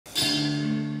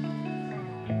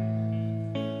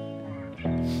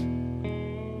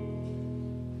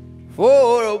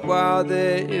For a while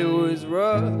there it was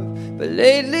rough, but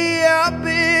lately I've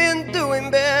been doing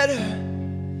better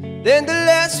than the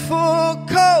last 4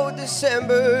 cold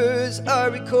Decembers I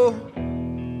recall.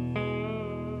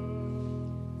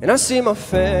 And I see my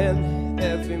family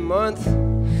every month.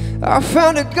 I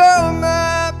found a girl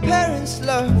my parents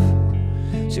love.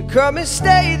 She'll come and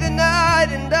stay the night,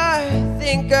 and I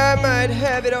think I might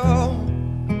have it all.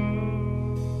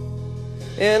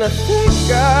 And I thank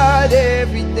God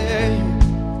every day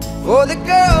for the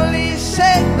girl He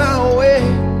sent my way.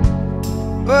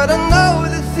 But I know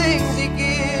the things He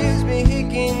gives me He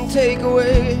can take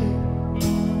away.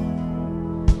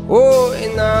 Oh,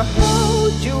 and I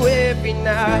hold you every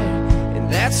night, and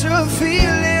that's a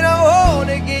feeling I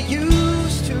wanna get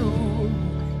used to.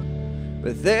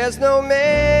 But there's no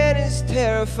man as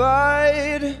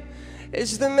terrified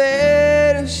as the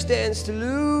man who stands to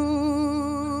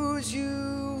lose you.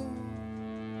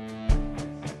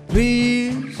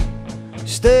 Please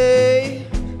stay.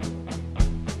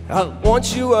 I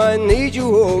want you, I need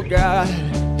you, oh God.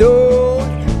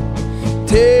 Don't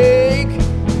take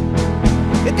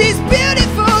these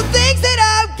beautiful things that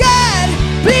I've got.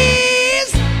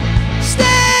 Please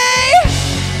stay.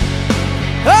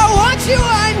 I want you,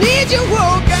 I need you,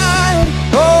 oh God.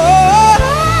 Oh,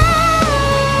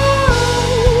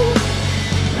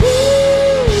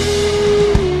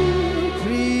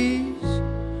 please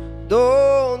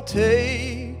don't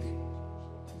take.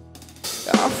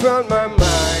 I found my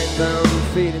mind, I'm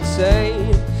feeling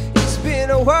sane. It's been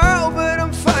a while, but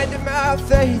I'm finding my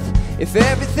faith. If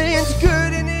everything's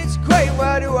good and it's great,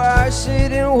 why do I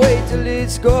sit and wait till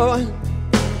it's gone?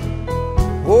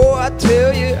 Oh, I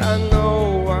tell you, I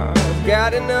know I've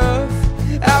got enough.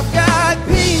 I've got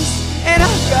peace and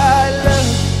I've got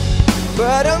love,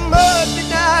 but I'm up at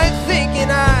night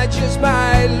thinking I just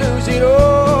might lose it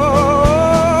all.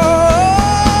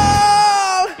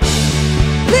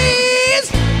 Please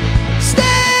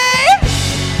stay.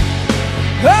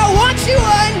 I want you,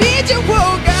 I need you,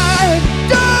 oh God.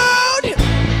 Don't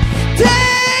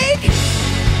take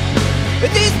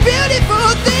these beautiful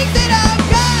things that I've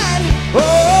got.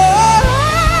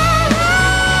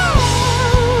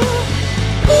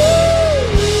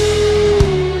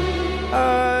 I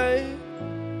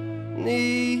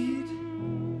need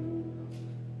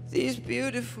these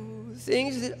beautiful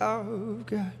things that I've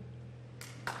got.